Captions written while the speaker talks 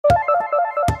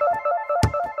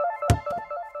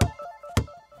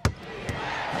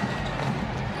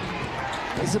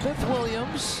Elizabeth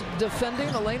Williams defending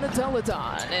Elena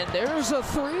Deladon. And there's a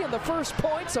three and the first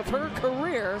points of her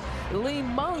career. Lee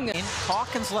Meng.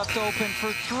 Hawkins left open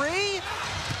for three.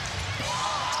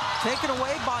 Taken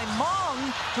away by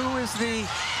Meng, who is the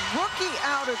rookie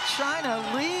out of China.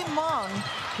 Lee Meng,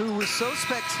 who was so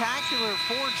spectacular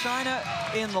for China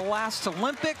in the last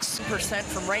Olympics. %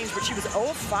 from range, but she was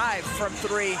 0-5 from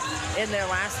three in their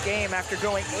last game after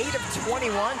going 8 of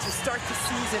 21 to start the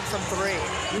season from three.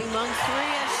 Lee Meng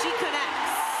three as she connects.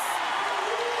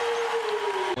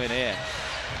 Went in.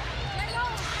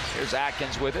 Here's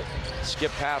Atkins with it.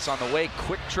 Skip pass on the way.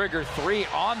 Quick trigger three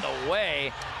on the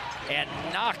way. And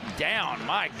knocked down.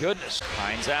 My goodness.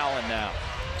 Hines Allen now.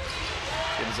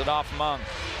 Gives it off Meng.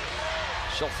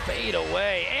 She'll fade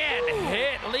away and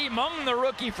hit. Lee Meng, the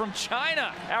rookie from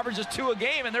China, averages 2 a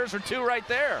game, and there's her 2 right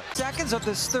there. Seconds of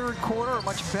this third quarter, a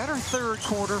much better third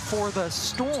quarter for the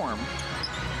Storm.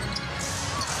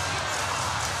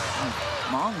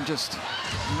 Meng just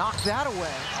knocked that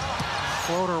away.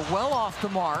 Floater well off the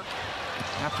mark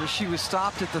after she was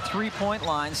stopped at the three-point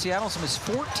line. Seattle's missed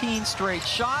 14 straight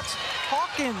shots.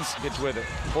 Hawkins gets with it.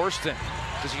 Horston,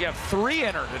 does he have 3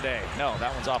 in her today? No,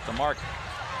 that one's off the mark.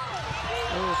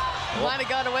 Might have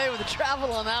got away with the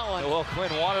travel on that one. Well,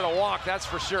 Quinn wanted a walk, that's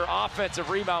for sure. Offensive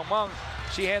rebound, Meng.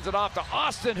 She hands it off to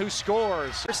Austin, who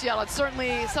scores. For Seattle, it's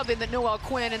certainly something that Noelle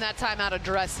Quinn in that timeout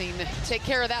addressing. Take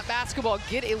care of that basketball,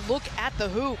 get a look at the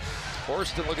hoop.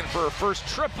 Horston looking for her first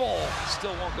triple.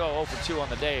 Still won't go 0 for 2 on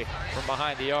the day from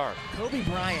behind the arc. Kobe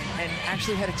Bryant and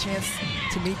actually had a chance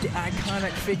to meet the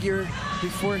iconic figure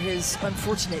before his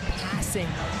unfortunate passing.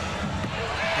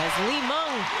 As Lee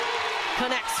Meng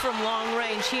connects from long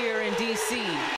range here in D.C.